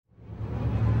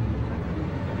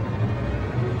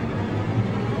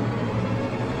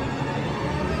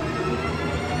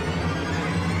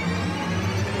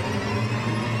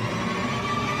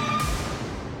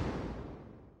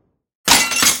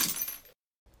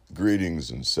Greetings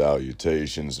and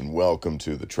salutations, and welcome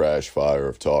to the Trash Fire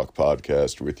of Talk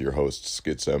podcast with your host,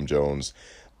 Skits M. Jones.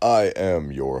 I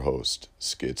am your host,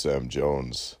 Skits M.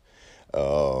 Jones.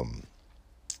 Welcome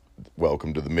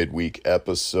to the midweek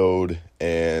episode,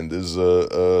 and this is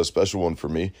a special one for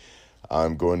me.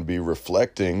 I'm going to be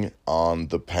reflecting on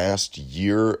the past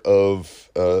year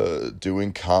of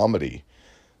doing comedy.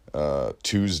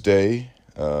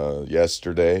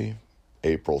 Yesterday,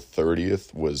 April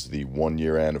 30th, was the 1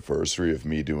 year anniversary of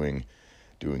me doing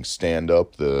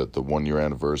stand-up, the 1 year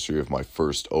anniversary of my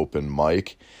first open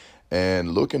mic.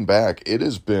 And looking back, it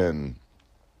has been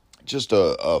just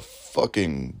a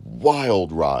fucking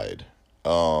wild ride.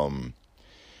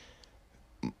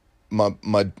 My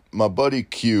buddy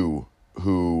Q,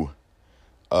 who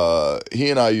he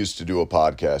and I used to do a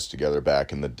podcast together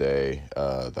back in the day,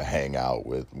 the Hangout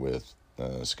with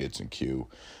Skits and Q,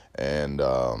 and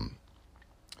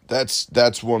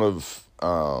that's one of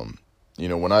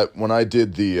when I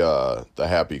did the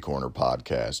Happy Corner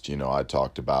podcast, I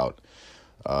talked about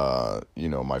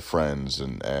my friends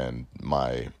and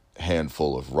my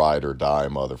handful of ride or die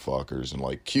motherfuckers, and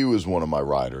like Q is one of my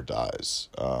ride or dies.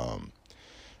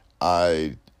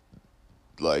 That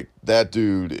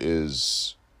dude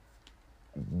is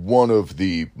one of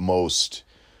the most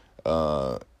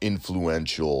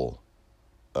influential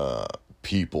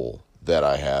people that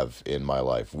I have in my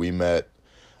life. We met,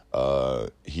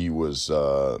 he was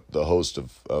the host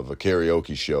of a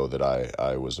karaoke show that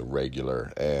I was a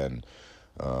regular, and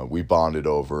we bonded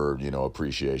over,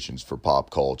 appreciations for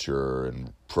pop culture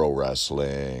and pro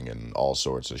wrestling and all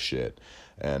sorts of shit.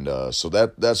 And so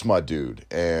that's my dude.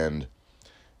 And,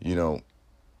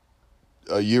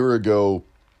 a year ago,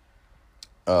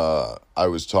 I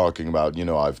was talking about,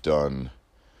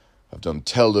 I've done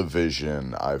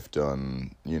television, I've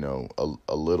done,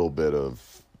 a little bit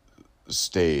of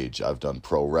stage, I've done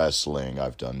pro wrestling,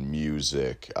 I've done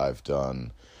music, I've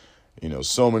done,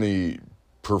 so many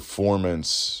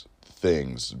performance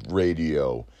things,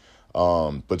 radio,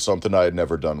 but something I had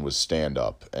never done was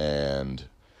stand-up, and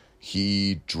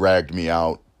he dragged me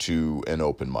out to an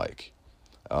open mic.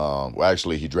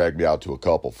 Actually, he dragged me out to a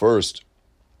couple. First,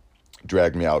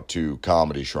 dragged me out to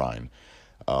Comedy Shrine.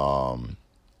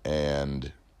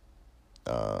 And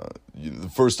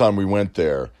the first time we went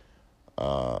there,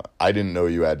 I didn't know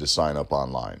you had to sign up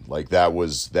online. Like, that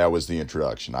was the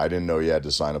introduction. I didn't know you had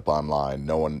to sign up online.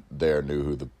 No one there knew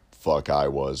who the fuck I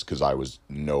was, because I was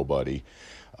nobody.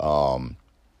 And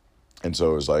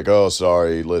so it was like, oh,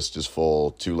 sorry, list is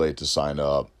full, too late to sign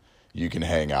up. You can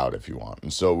hang out if you want.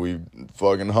 And so we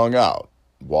fucking hung out,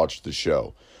 watched the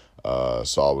show,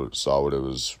 saw what it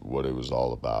was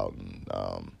all about.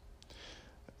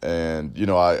 And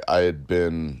I had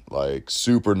been like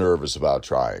super nervous about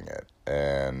trying it.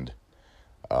 And,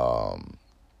 but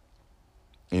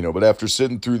after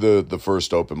sitting through the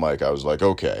first open mic, I was like,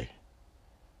 okay,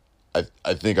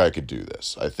 I think I could do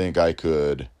this. I think I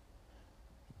could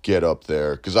get up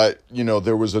there, because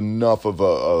there was enough of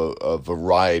a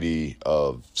variety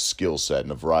of skill set and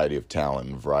a variety of talent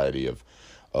and a variety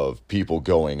of people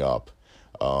going up,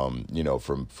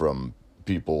 from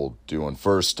people doing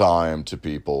first time to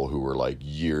people who were like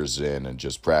years in and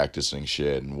just practicing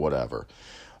shit and whatever.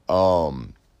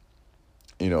 So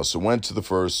went to the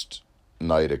first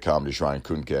night at Comedy Shrine,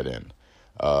 couldn't get in.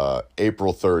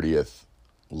 April 30th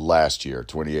last year,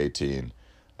 2018,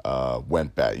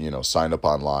 went back, signed up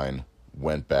online,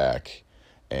 went back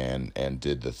and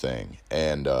did the thing.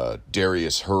 And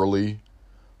Darius Hurley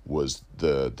was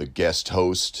the guest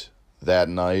host that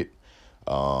night.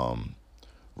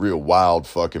 Real wild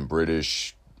fucking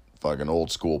British, fucking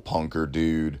old school punker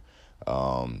dude.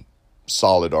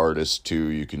 Solid artist too.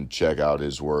 You can check out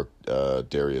his work,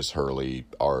 Darius Hurley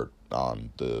art,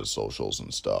 on the socials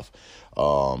and stuff.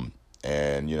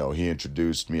 And he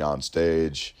introduced me on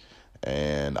stage,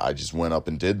 and I just went up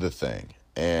and did the thing.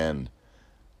 And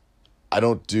I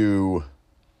don't do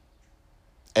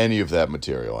any of that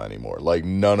material anymore. Like,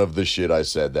 none of the shit I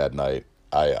said that night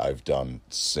I've done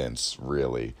since,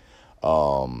 really.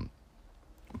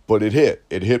 But it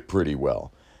hit pretty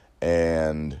well.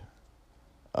 And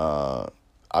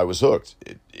I was hooked.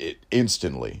 It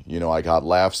instantly. I got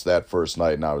laughs that first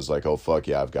night, and I was like, oh, fuck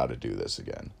yeah, I've got to do this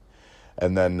again.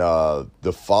 And then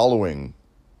the following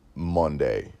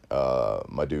Monday,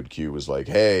 my dude Q was like,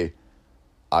 hey,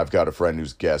 I've got a friend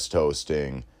who's guest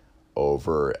hosting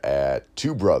over at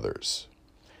Two Brothers.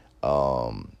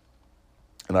 And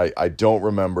I don't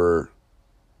remember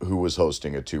who was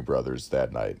hosting at Two Brothers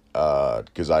that night,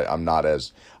 because I'm not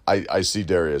as... I see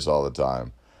Darius all the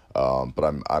time, but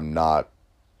I'm not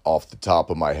off the top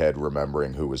of my head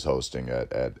remembering who was hosting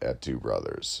at Two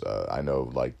Brothers. I know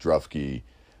like Drufke,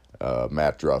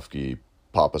 Matt Drufke,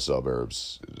 Papa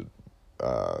Suburbs,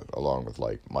 along with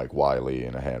like Mike Wiley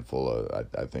and a handful of,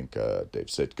 I think Dave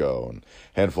Sitko and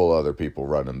a handful of other people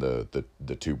running the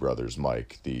Two Brothers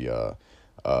mic. The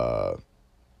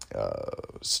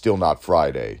Still Not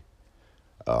Friday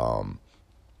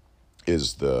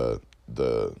is the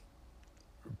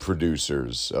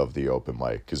producers of the open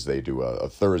mic, because they do a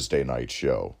Thursday night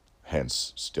show,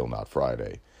 hence Still Not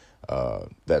Friday.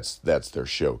 That's their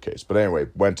showcase. But anyway,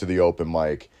 went to the open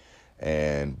mic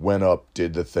and went up,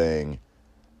 did the thing,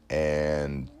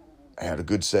 and had a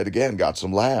good set again, got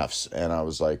some laughs, and I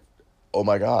was like, oh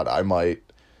my God, I might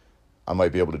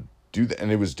be able to do that.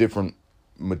 And it was different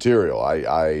material.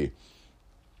 I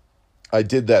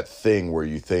did that thing where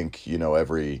you think, you know,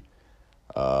 every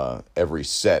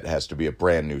set has to be a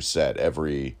brand new set.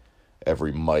 Every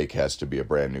mic has to be a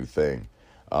brand new thing.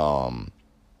 And,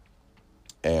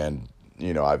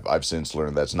 you know, I've since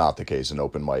learned that's not the case. An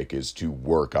open mic is to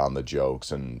work on the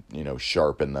jokes and, you know,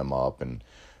 sharpen them up and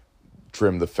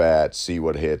trim the fat, see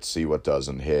what hits, see what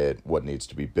doesn't hit, what needs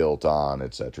to be built on,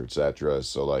 etc., etc.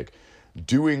 So, like,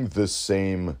 doing the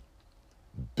same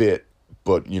bit,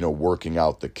 but, you know, working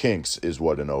out the kinks is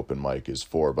what an open mic is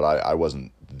for. But I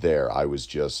wasn't there. I was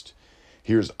just,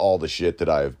 here's all the shit that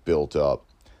I have built up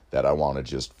that I want to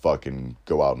just fucking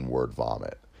go out and word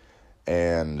vomit.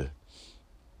 And,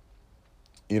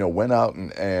 you know, went out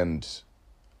and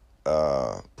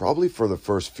probably for the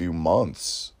first few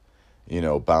months, you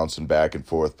know, bouncing back and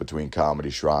forth between Comedy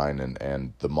Shrine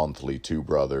and the monthly Two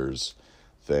Brothers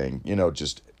thing, you know,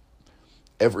 just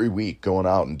every week going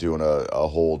out and doing a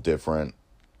whole different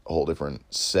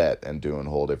set and doing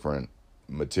whole different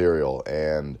material.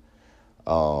 And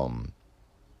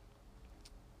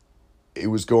it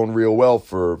was going real well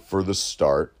for the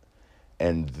start.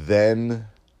 And then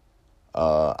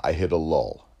I hit a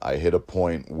lull. I hit a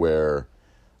point where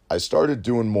I started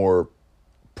doing more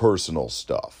personal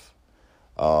stuff.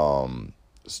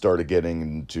 Started getting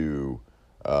into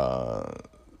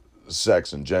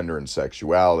sex and gender and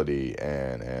sexuality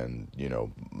and you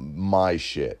know, my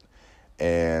shit.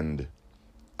 And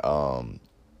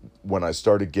when I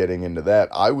started getting into that,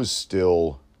 I was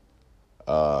still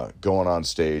going on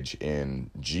stage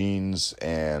in jeans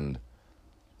and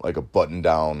like a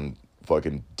button-down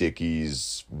fucking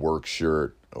Dickies work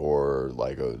shirt, or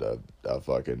like a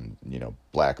fucking, you know,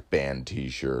 black band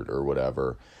t-shirt or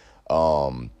whatever.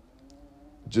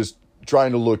 Just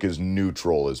trying to look as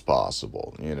neutral as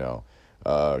possible, you know,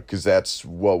 because that's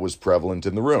what was prevalent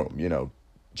in the room, you know,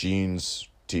 jeans,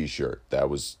 t-shirt. That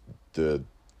was the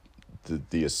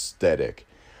aesthetic.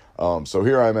 So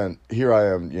here I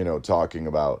am, you know, talking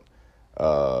about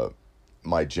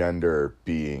my gender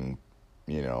being,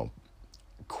 you know,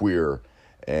 queer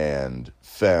and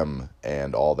femme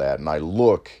and all that, and I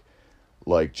look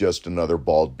like just another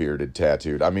bald bearded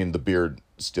tattooed. I mean, the beard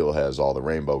still has all the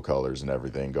rainbow colors and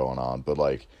everything going on, but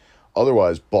like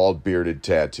otherwise bald bearded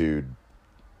tattooed,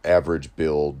 average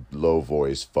build, low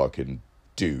voice fucking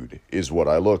dude is what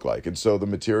I look like. And so the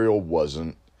material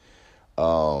wasn't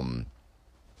my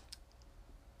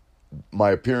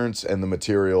appearance and the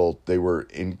material, they were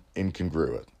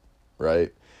incongruent,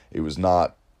 right? It was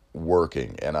not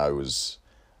working, and I was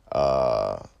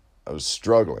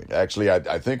struggling. Actually,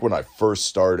 I think when I first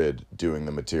started doing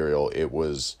the material,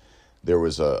 there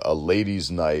was a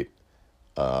ladies' night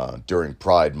during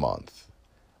Pride Month,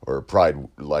 or Pride,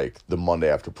 like the Monday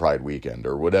after Pride weekend,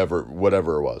 or whatever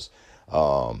it was.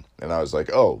 And I was like,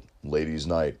 oh, ladies'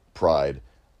 night, Pride,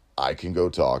 I can go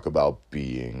talk about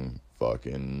being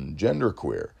fucking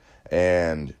genderqueer.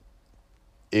 And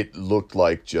it looked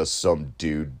like just some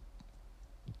dude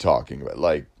talking about,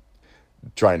 like,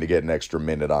 trying to get an extra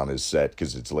minute on his set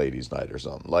because it's ladies' night or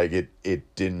something. Like,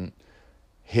 it didn't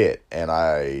hit. And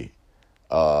I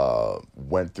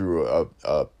went through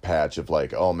a patch of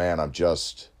like, oh man, I'm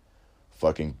just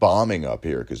fucking bombing up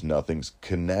here because nothing's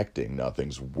connecting,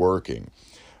 nothing's working.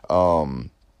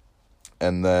 And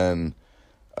then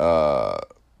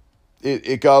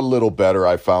it got a little better.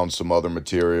 I found some other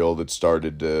material that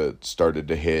started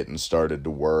to hit and started to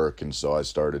work, and so I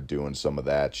started doing some of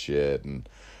that shit. And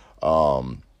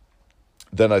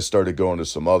then I started going to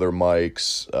some other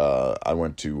mics. I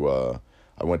went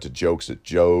to Jokes at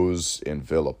Joe's in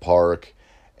Villa Park,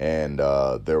 and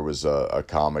there was a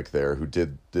comic there who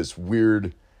did this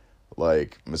weird,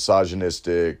 like,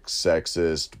 misogynistic,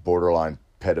 sexist, borderline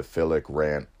pedophilic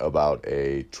rant about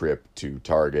a trip to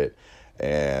Target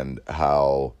and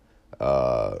how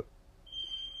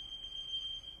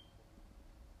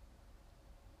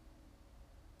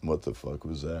What the fuck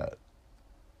was that?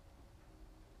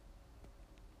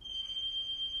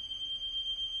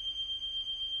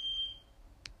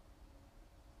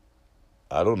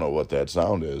 I don't know what that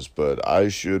sound is, but I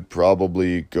should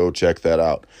probably go check that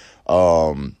out.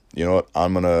 You know what?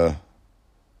 I'm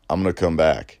gonna come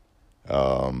back.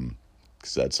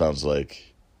 Because that sounds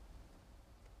like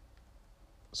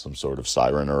some sort of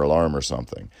siren or alarm or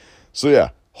something. So yeah,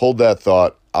 hold that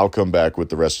thought. I'll come back with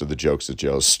the rest of the Jokes at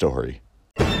Joe's story.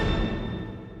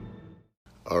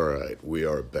 All right, we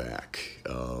are back.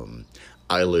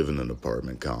 I live in an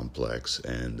apartment complex,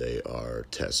 and they are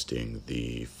testing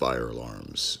the fire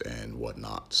alarms and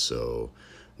whatnot. So,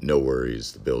 no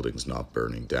worries, the building's not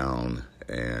burning down,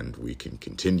 and we can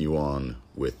continue on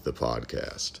with the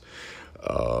podcast.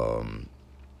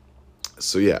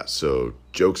 So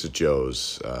Jokes at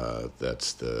Joe's,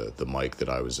 that's the mic that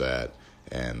I was at,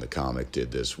 and the comic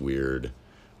did this weird,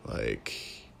 like,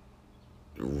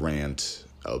 rant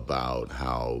about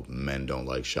how men don't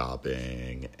like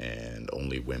shopping and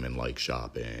only women like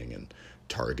shopping and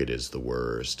Target is the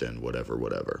worst and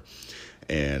whatever.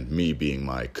 And me being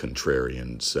my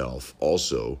contrarian self,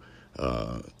 also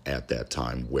at that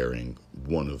time wearing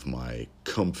one of my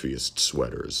comfiest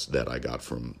sweaters that I got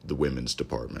from the women's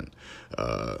department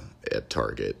at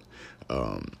Target,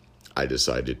 I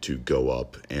decided to go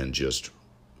up and just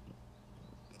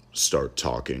start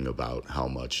talking about how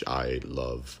much I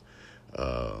love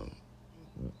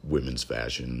women's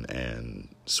fashion and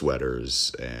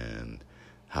sweaters and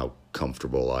how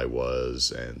comfortable I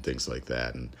was and things like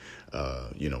that. And,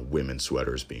 women's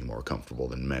sweaters being more comfortable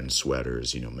than men's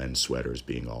sweaters, men's sweaters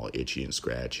being all itchy and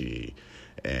scratchy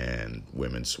and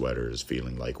women's sweaters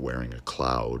feeling like wearing a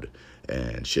cloud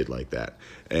and shit like that.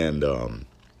 And,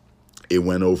 it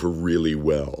went over really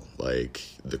well. Like,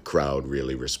 the crowd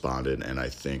really responded, and I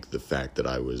think the fact that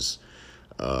I was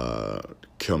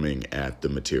coming at the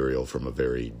material from a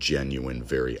very genuine,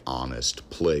 very honest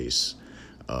place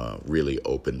really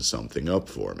opened something up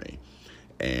for me.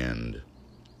 And,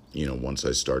 once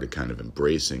I started kind of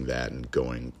embracing that and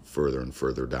going further and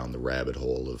further down the rabbit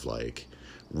hole of, like,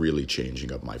 really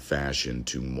changing up my fashion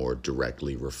to more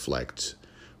directly reflect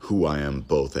who I am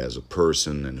both as a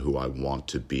person and who I want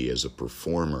to be as a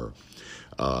performer,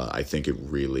 I think it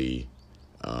really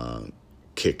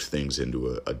kicked things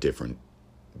into a different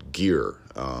gear,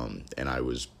 and I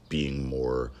was being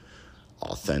more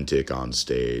authentic on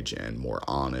stage and more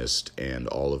honest, and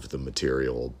all of the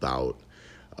material about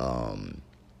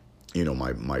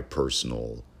my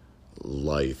personal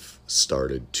life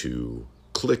started to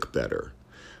click better,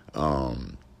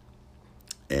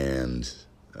 and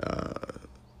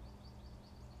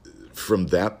from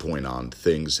that point on,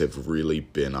 things have really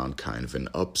been on kind of an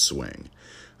upswing,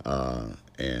 and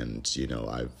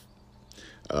I've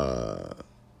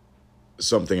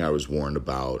something I was warned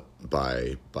about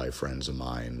by friends of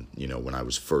mine, when I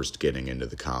was first getting into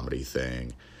the comedy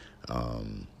thing,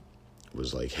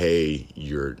 was like, hey,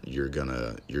 you're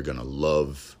gonna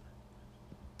love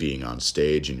being on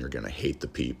stage and you're gonna hate the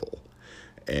people.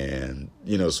 And,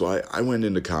 so I went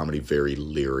into comedy very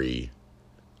leery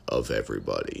of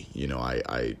everybody.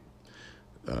 I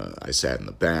sat in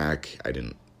the back. I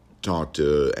didn't talk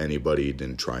to anybody,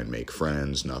 didn't try and make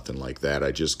friends, nothing like that.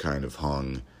 I just kind of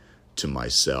hung to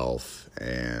myself,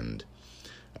 and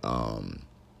I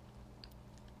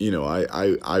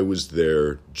was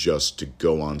there just to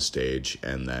go on stage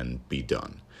and then be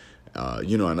done.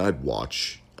 And I'd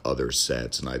watch other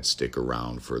sets and I'd stick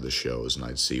around for the shows and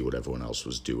I'd see what everyone else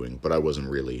was doing, but I wasn't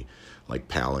really like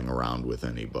palling around with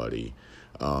anybody,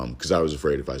 because I was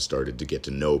afraid if I started to get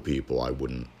to know people, I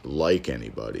wouldn't like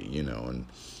anybody, and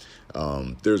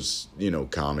there's,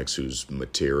 comics whose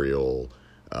material,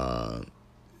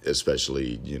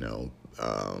 especially,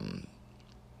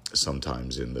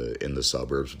 sometimes in the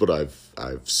suburbs, but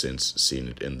I've since seen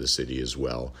it in the city as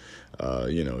well.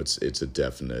 It's a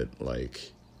definite,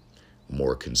 like,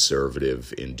 more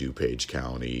conservative in DuPage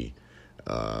County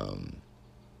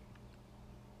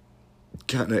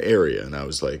kind of area, and I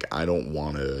was like, I don't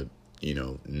want to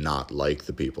not like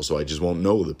the people, so I just won't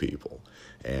know the people,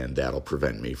 and that'll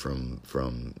prevent me from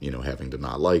having to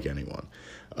not like anyone.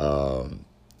 And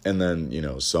then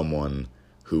someone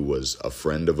who was a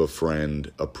friend of a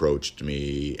friend approached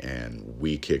me, and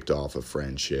we kicked off a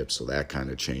friendship, so that kind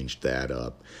of changed that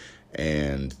up.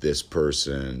 And this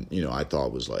person, I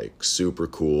thought was like super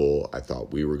cool. I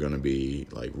thought we were going to be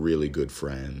like really good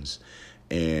friends.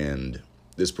 And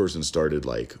this person started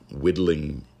like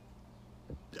whittling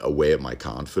away at my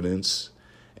confidence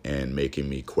and making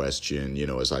me question,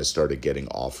 as I started getting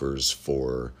offers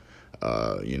for,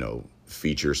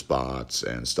 feature spots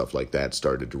and stuff like that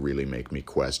started to really make me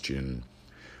question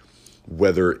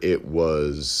whether it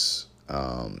was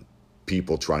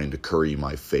people trying to curry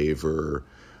my favor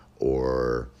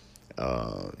or,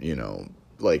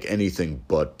 like anything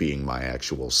but being my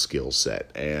actual skill set.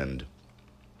 And,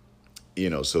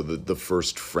 so the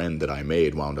first friend that I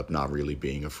made wound up not really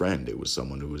being a friend. It was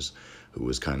someone who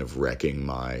was kind of wrecking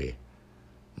my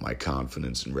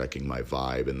confidence and wrecking my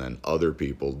vibe. And then other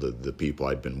people, the people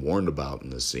I'd been warned about in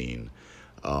the scene,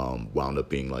 wound up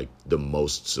being like the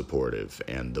most supportive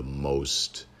and the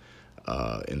most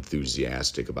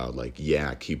enthusiastic about like,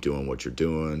 yeah, keep doing what you're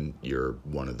doing. You're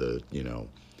one of the,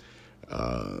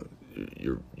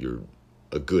 you're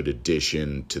a good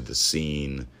addition to the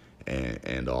scene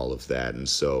and all of that. And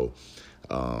so,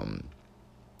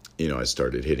 I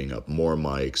started hitting up more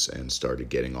mics and started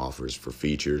getting offers for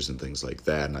features and things like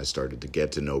that. And I started to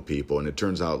get to know people. And it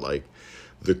turns out like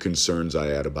the concerns I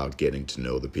had about getting to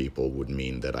know the people would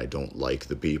mean that I don't like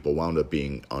the people wound up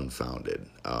being unfounded.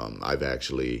 I've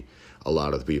actually, a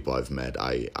lot of the people I've met,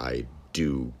 I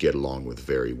do get along with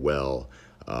very well.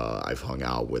 I've hung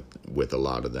out with a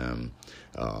lot of them.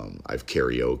 I've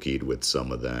karaoke'd with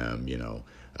some of them,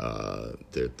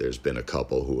 there's been a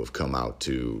couple who have come out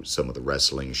to some of the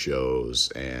wrestling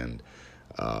shows and,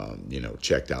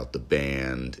 checked out the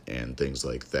band and things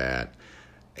like that.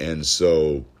 And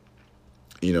so,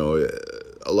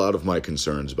 a lot of my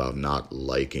concerns about not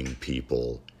liking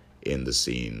people in the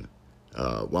scene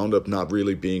wound up not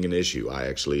really being an issue.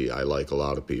 I like a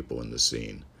lot of people in the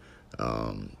scene.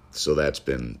 So that's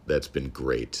been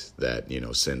great that,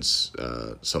 since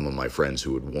some of my friends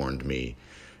who had warned me,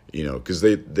 because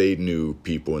they knew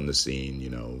people in the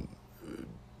scene,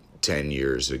 10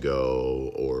 years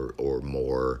ago or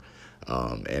more,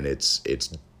 and it's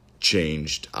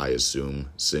changed, I assume,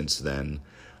 since then.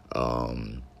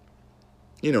 And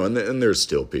there's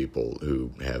still people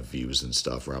who have views and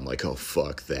stuff where I'm like, oh,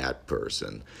 fuck that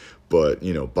person. But,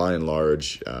 by and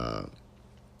large,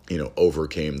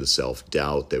 overcame the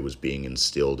self-doubt that was being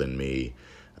instilled in me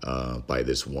by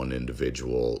this one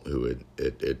individual who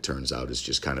it turns out is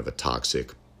just kind of a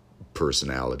toxic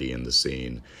personality in the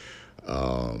scene.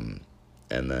 And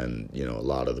then, a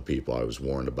lot of the people I was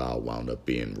warned about wound up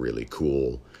being really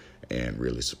cool and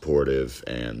really supportive.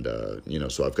 And,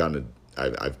 so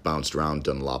I've bounced around,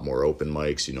 done a lot more open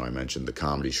mics. I mentioned the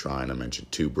Comedy Shrine. I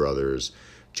mentioned Two Brothers,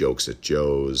 Jokes at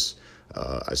Joe's.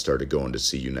 I started going to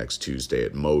See You Next Tuesday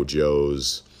at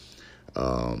Mojo's.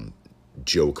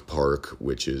 Joke Park,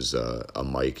 which is a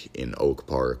mic in Oak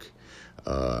Park.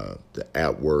 The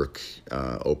At Work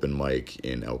open mic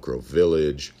in Elk Grove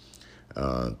Village.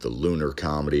 The Lunar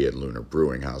Comedy at Lunar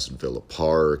Brewing House in Villa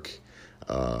Park.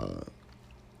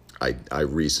 I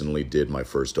recently did my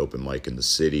first open mic in the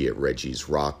city at Reggie's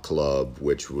Rock Club,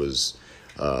 which was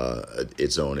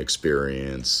its own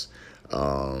experience.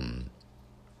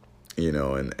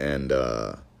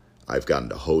 I've gotten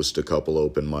to host a couple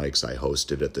open mics. I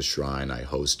hosted at the Shrine. I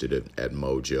hosted it at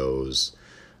Mojo's.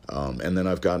 And then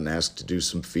I've gotten asked to do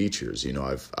some features.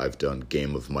 I've done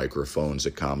Game of Microphones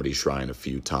at Comedy Shrine a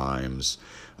few times.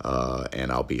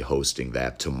 And I'll be hosting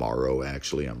that tomorrow,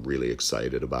 actually. I'm really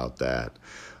excited about that.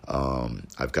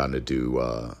 I've gotten to do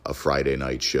a Friday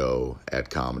night show at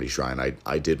Comedy Shrine.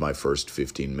 I did my first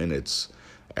 15 minutes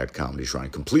at Comedy Shrine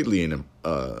completely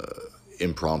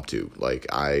impromptu. Like,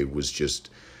 I was just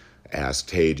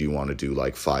asked, hey, do you want to do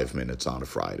like 5 minutes on a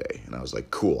Friday? And I was like,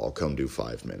 cool, I'll come do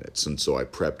 5 minutes. And so I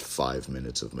prepped 5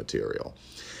 minutes of material.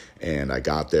 And I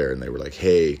got there and they were like,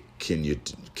 hey, can you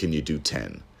do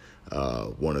 10?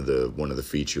 One of the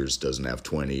features doesn't have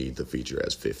 20, the feature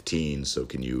has 15, so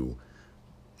can you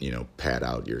pad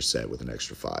out your set with an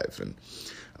extra 5?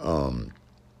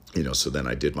 And so then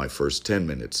I did my first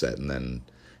 10-minute set, and then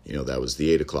that was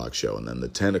the 8 o'clock show. And then the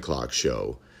 10 o'clock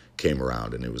show came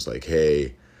around and it was like,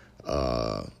 hey,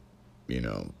 can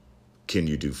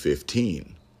you do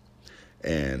 15?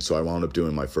 And so I wound up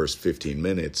doing my first 15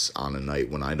 minutes on a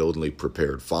night when I'd only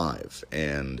prepared 5.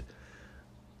 And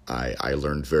I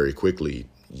learned very quickly,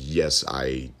 yes,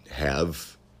 I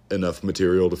have enough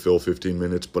material to fill 15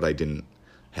 minutes, but I didn't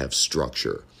have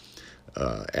structure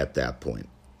at that point.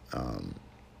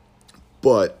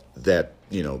 But that,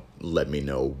 let me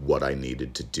know what I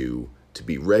needed to do to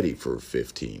be ready for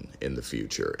 15 in the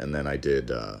future. And then I've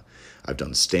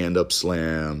done Stand-Up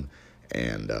Slam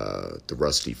and the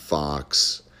Rusty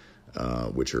Fox,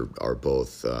 which are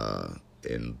both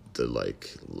in the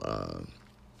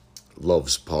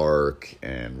Loves Park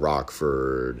and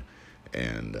Rockford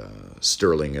and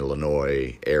Sterling,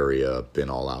 Illinois area. Been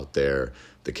all out there.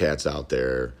 The cat's out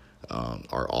there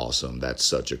are awesome. That's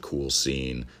such a cool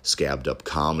scene. Scabbed Up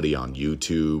Comedy on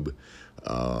YouTube.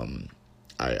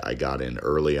 I got in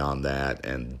early on that,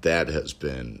 and that has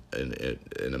been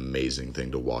an amazing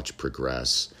thing to watch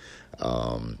progress.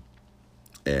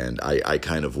 And I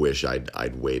kind of wish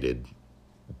I'd waited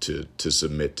to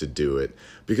submit to do it,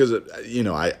 because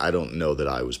I don't know that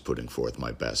I was putting forth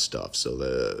my best stuff.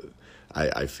 So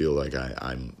I feel like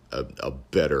I'm a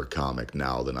better comic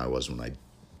now than I was when I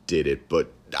did it,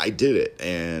 but I did it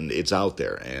and it's out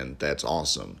there, and that's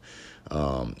awesome.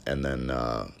 And then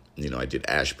I did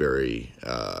Ashbury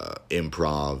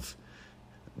Improv,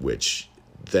 which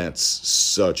that's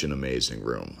such an amazing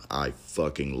room. I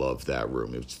fucking love that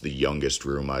room. It's the youngest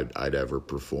room I'd ever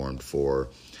performed for.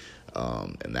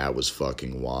 And that was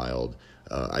fucking wild.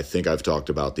 I think I've talked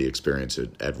about the experience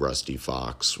at Rusty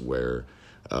Fox, where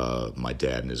my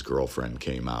dad and his girlfriend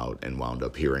came out and wound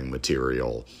up hearing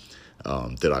material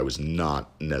that I was not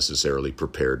necessarily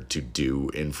prepared to do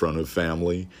in front of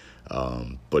family,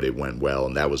 but it went well.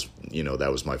 And that was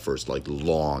my first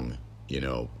long,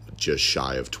 just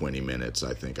shy of 20 minutes,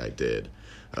 I think I did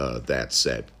that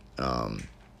set.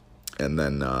 And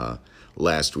then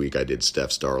last week I did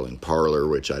Steph's Darling Parlor,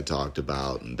 which I talked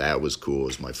about, and that was cool. It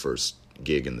was my first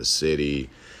gig in the city.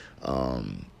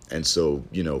 And so,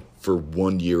 for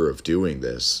 1 year of doing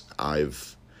this,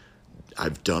 I've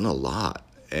done a lot,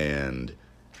 and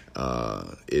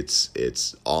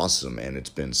it's awesome. And it's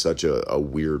been such a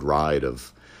weird ride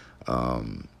of,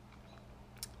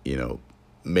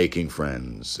 making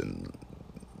friends and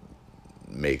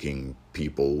making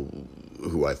people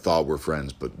who I thought were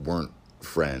friends but weren't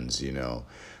friends,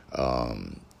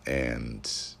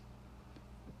 and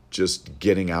just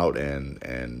getting out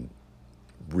and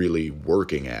really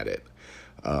working at it.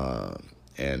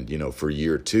 And for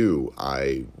year 2,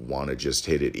 I want to just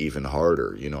hit it even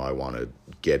harder. I want to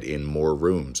get in more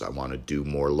rooms. I want to do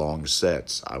more long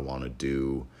sets. I want to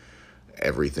do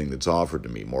everything that's offered to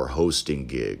me, more hosting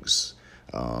gigs.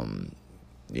 I'm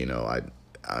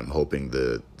hoping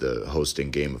the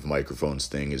hosting Game of Microphones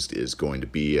thing is going to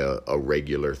be a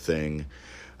regular thing.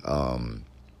 And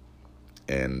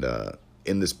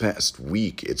in this past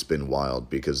week, it's been wild,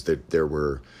 because there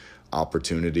were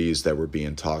opportunities that were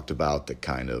being talked about that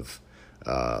kind of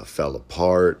fell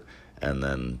apart. And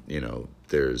then,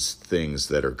 there's things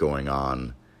that are going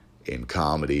on in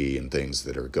comedy and things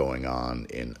that are going on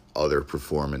in other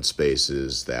performance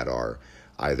spaces that are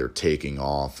either taking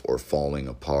off or falling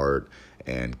apart,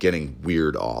 and getting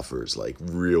weird offers, like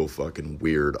real fucking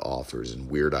weird offers and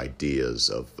weird ideas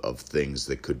of things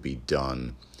that could be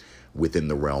done within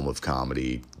the realm of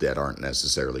comedy that aren't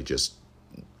necessarily just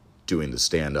doing the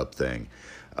stand-up thing.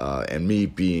 And me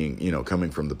being,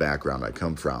 coming from the background I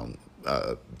come from,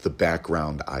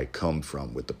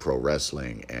 with the pro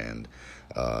wrestling and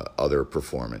other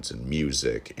performance and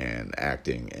music and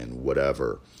acting and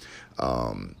whatever,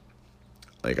 I'm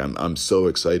so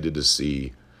excited to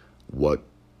see what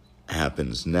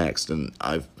happens next. And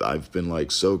I've been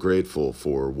so grateful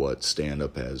for what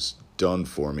stand-up has done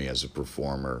for me as a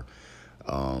performer,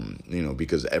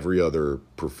 because every other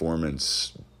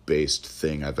performance-based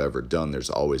thing I've ever done, there's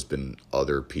always been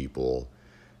other people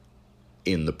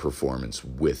in the performance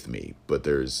with me. But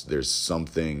there's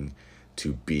something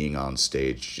to being on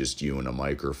stage, just you and a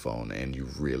microphone, and you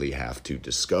really have to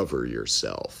discover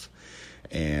yourself.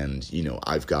 And,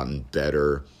 I've gotten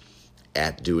better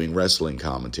at doing wrestling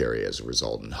commentary as a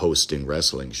result, and hosting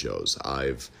wrestling shows.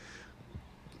 I've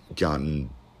gotten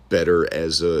better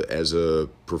as a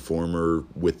performer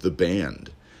with the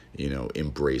band,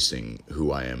 embracing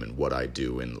who I am and what I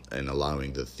do, and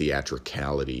allowing the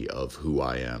theatricality of who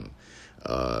I am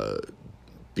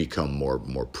become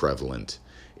more prevalent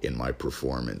in my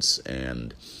performance.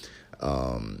 And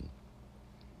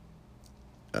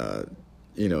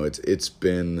it's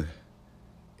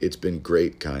been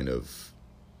great kind of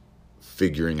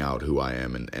figuring out who I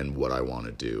am and what I want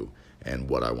to do and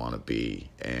what I want to be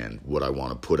and what I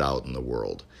want to put out in the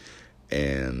world.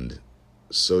 And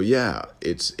so, yeah,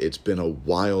 it's been a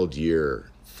wild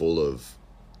year full of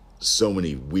so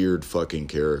many weird fucking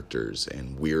characters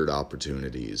and weird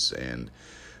opportunities and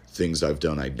things I've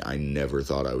done I never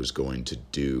thought I was going to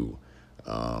do.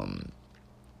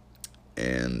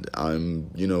 And I'm,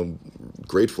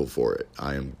 grateful for it.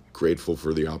 I am grateful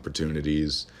for the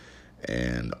opportunities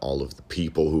and all of the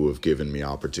people who have given me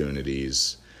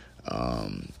opportunities.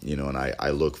 And I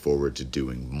look forward to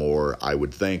doing more. I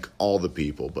would thank all the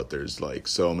people, but there's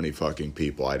so many fucking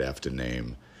people I'd have to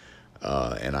name.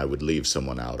 And I would leave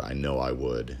someone out. I know I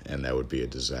would, and that would be a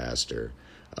disaster.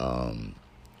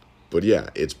 But yeah,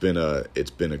 it's been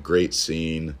a great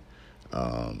scene.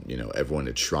 Everyone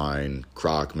at Shrine,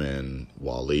 Crockman,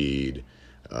 Waleed,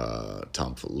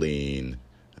 Tom Feline,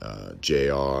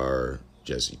 JR,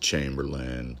 Jesse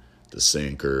Chamberlain, The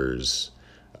Sinkers,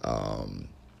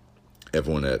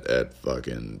 everyone at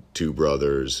fucking Two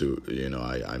Brothers, who,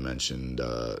 I mentioned,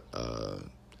 oh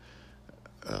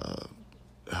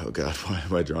God, why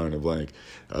am I drawing a blank?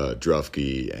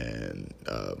 Drufke and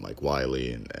Mike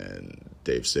Wiley and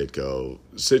Dave Sitko.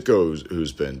 Sitko,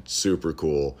 who's been super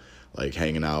cool, like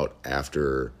hanging out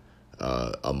after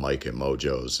a mic at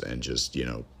Mojo's and just,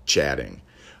 chatting.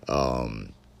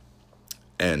 And,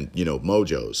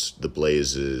 Mojo's, The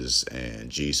Blazes and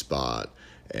G-Spot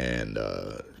and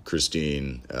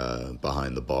Christine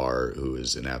behind the bar, who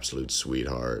is an absolute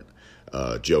sweetheart.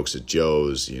 Jokes at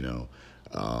Joe's,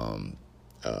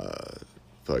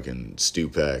 fucking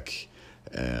Stupek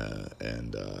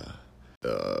and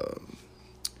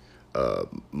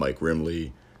Mike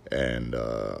Rimley and,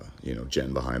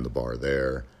 Jen behind the bar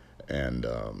there. And,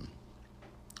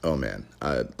 oh man,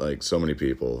 so many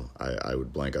people. I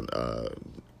would blank on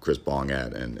Chris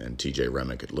Bongat and TJ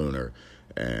Remick at Lunar.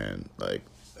 And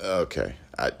okay,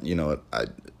 I'd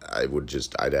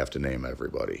have to name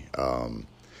everybody.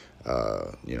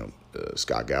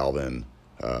 Scott Galvin,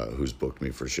 who's booked me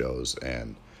for shows,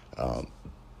 and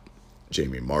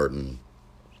Jamie Martin,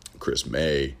 Chris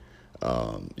May,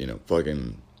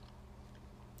 fucking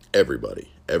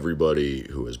everybody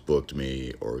who has booked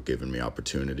me or given me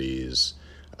opportunities,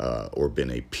 or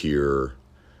been a peer,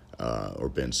 or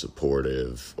been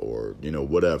supportive, or,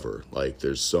 whatever. Like,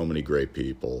 there's so many great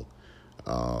people.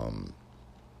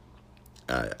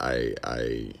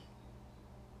 I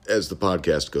as the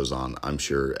podcast goes on, I'm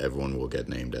sure everyone will get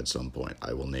named at some point.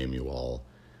 I will name you all.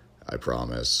 I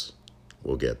promise.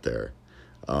 We'll get there.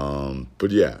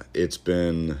 But yeah, it's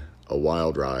been a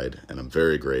wild ride, and I'm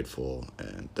very grateful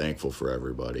and thankful for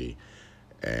everybody.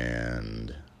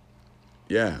 And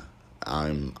yeah,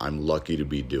 I'm lucky to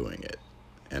be doing it.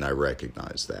 And I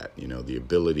recognize that, the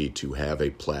ability to have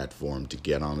a platform to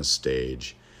get on a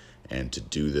stage and to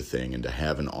do the thing and to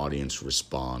have an audience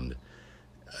respond.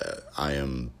 I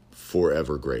am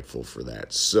forever grateful for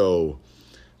that. So,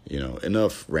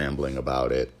 enough rambling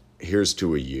about it. Here's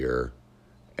to a year,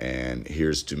 and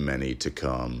here's to many to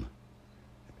come.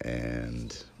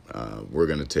 And we're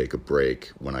going to take a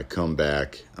break. When I come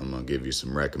back, I'm going to give you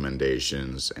some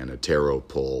recommendations and a tarot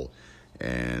pull,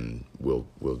 and we'll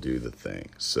do the thing.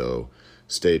 So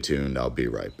stay tuned. I'll be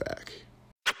right back.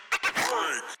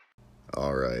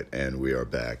 All right, and we are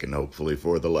back, and hopefully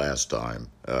for the last time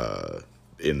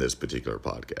in this particular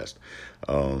podcast.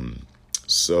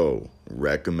 So,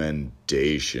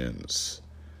 recommendations.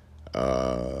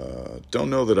 Don't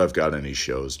know that I've got any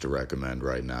shows to recommend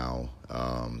right now.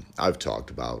 I've talked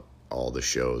about all the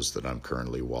shows that I'm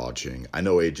currently watching. I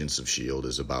know Agents of S.H.I.E.L.D.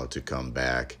 is about to come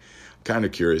back. Kind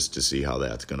of curious to see how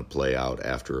that's going to play out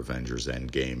after Avengers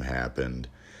Endgame happened.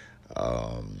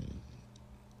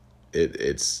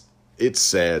 It's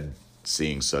sad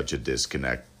seeing such a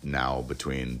disconnect now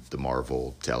between the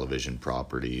Marvel television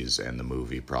properties and the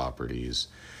movie properties.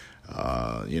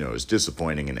 It's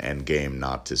disappointing in Endgame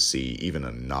not to see even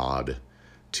a nod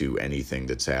to anything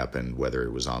that's happened, whether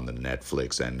it was on the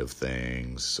Netflix end of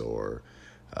things or,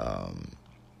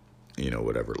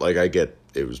 whatever. Like, I get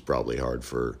it was probably hard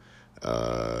for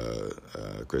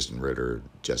Kristen Ritter,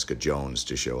 Jessica Jones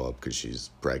to show up because she's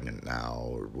pregnant now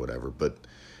or whatever, but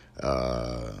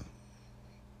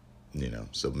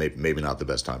so maybe not the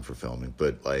best time for filming,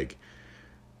 but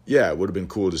yeah, it would have been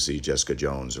cool to see Jessica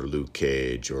Jones or Luke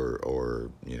Cage or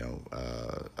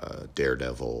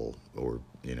Daredevil or,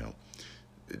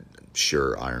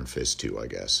 sure, Iron Fist too, I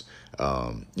guess.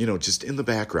 Just in the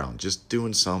background, just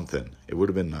doing something. It would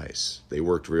have been nice. They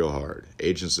worked real hard.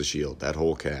 Agents of S.H.I.E.L.D., that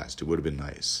whole cast, it would have been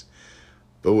nice.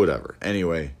 But whatever.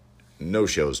 Anyway, no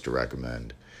shows to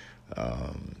recommend,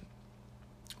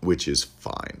 which is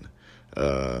fine.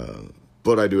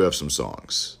 But I do have some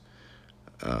songs.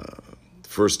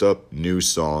 First up, new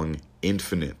song,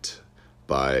 Infinite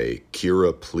by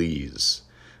Kira Please.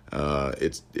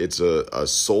 It's a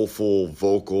soulful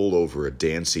vocal over a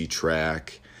dancey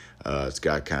track. It's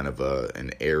got kind of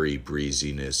an airy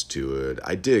breeziness to it.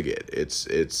 I dig it.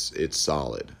 It's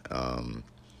solid.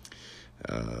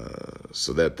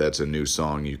 So that's a new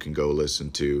song you can go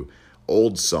listen to.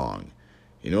 Old song.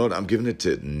 You know what? I'm giving it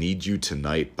to Need You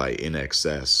Tonight by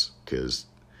INXS, because,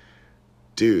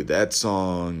 dude, that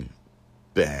song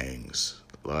bangs.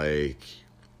 Like,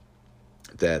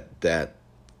 that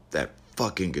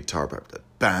fucking guitar part, that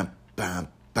bam, bam,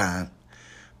 bam,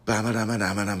 bam, bam, bam,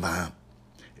 bam, bam, bam.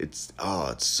 It's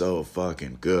so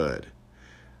fucking good.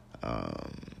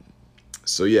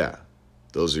 So yeah,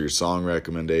 those are your song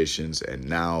recommendations. And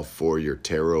now for your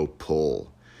tarot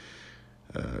pull.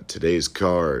 Today's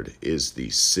card is the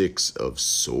Six of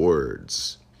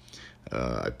Swords.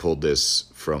 I pulled this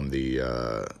from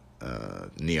the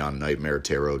Neon Nightmare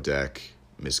Tarot deck,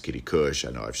 Miss Kitty Kush.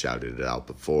 I know I've shouted it out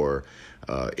before.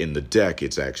 In the deck,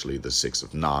 it's actually the Six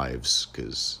of Knives,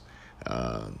 because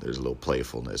there's a little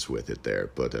playfulness with it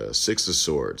there. But Six of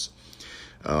Swords.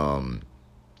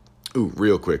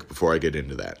 Real quick, before I get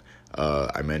into that,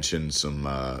 I mentioned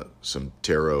some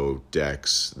tarot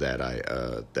decks that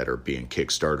are being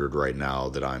kickstarted right now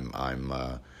that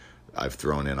I've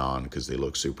thrown in on because they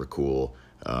look super cool.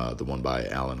 The one by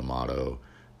Alan Amato,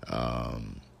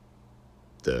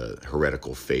 the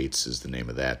Heretical Fates is the name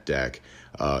of that deck.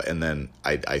 And then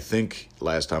I think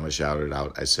last time I shouted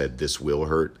out, I said This Will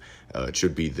Hurt. It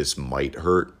should be This Might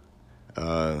Hurt.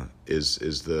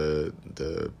 Is the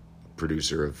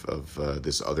producer of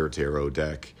this other tarot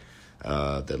deck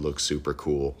that looks super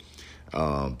cool.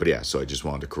 But yeah, so I just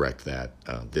wanted to correct that.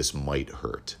 This Might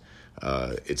Hurt.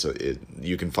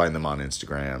 You can find them on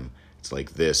Instagram. It's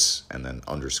like this and then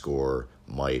 _might_hurt.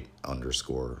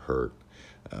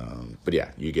 But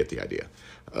yeah, you get the idea.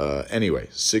 Anyway,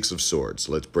 Six of Swords.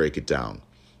 Let's break it down.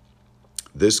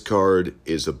 This card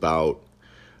is about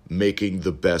making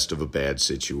the best of a bad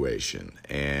situation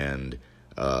and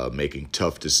making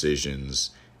tough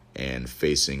decisions and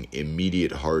facing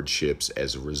immediate hardships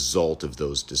as a result of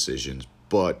those decisions,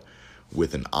 but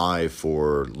with an eye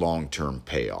for long-term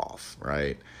payoff,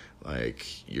 right?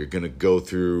 Like, you're going to go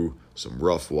through some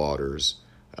rough waters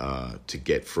to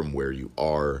get from where you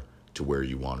are to where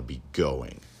you want to be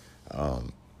going.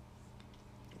 But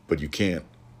you can't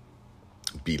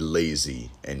be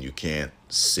lazy, and you can't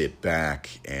sit back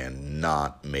and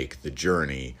not make the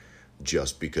journey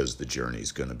just because the journey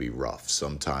is going to be rough.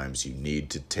 Sometimes you need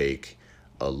to take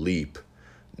a leap,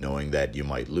 knowing that you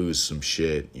might lose some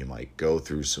shit, you might go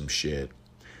through some shit,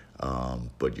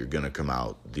 but you're going to come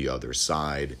out the other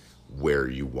side where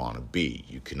you want to be.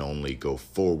 You can only go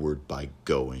forward by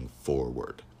going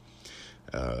forward.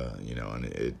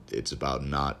 And it's about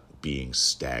not being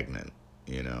stagnant,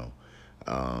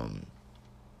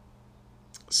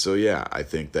 So yeah, I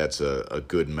think that's a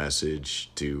good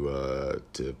message to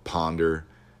ponder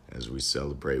as we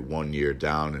celebrate 1 year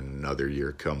down and another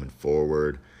year coming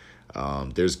forward.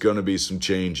 There's going to be some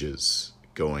changes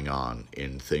going on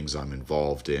in things I'm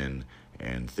involved in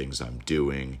and things I'm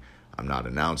doing. I'm not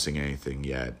announcing anything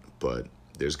yet, but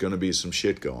there's going to be some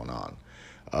shit going on.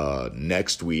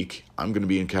 Next week, I'm going to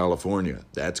be in California.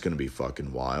 That's going to be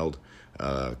fucking wild.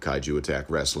 Kaiju Attack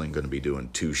Wrestling going to be doing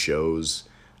 2 shows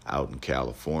out in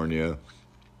California.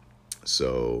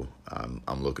 So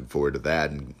I'm looking forward to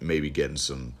that, and maybe getting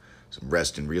some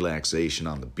rest and relaxation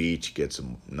on the beach, get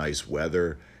some nice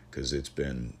weather, because it's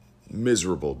been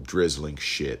miserable, drizzling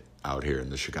shit out here in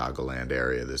the Chicagoland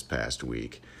area this past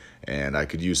week. And I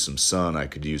could use some sun, I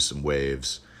could use some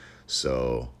waves.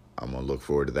 So I'm going to look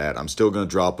forward to that. I'm still going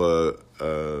to drop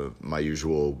my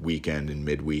usual weekend and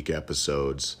midweek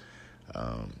episodes.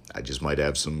 I just might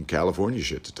have some California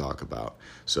shit to talk about.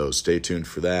 So stay tuned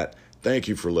for that. Thank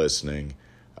you for listening.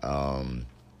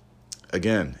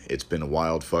 Again, it's been a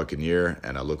wild fucking year,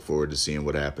 and I look forward to seeing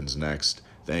what happens next.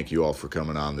 Thank you all for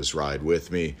coming on this ride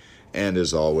with me. And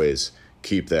as always,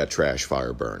 keep that trash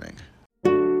fire burning.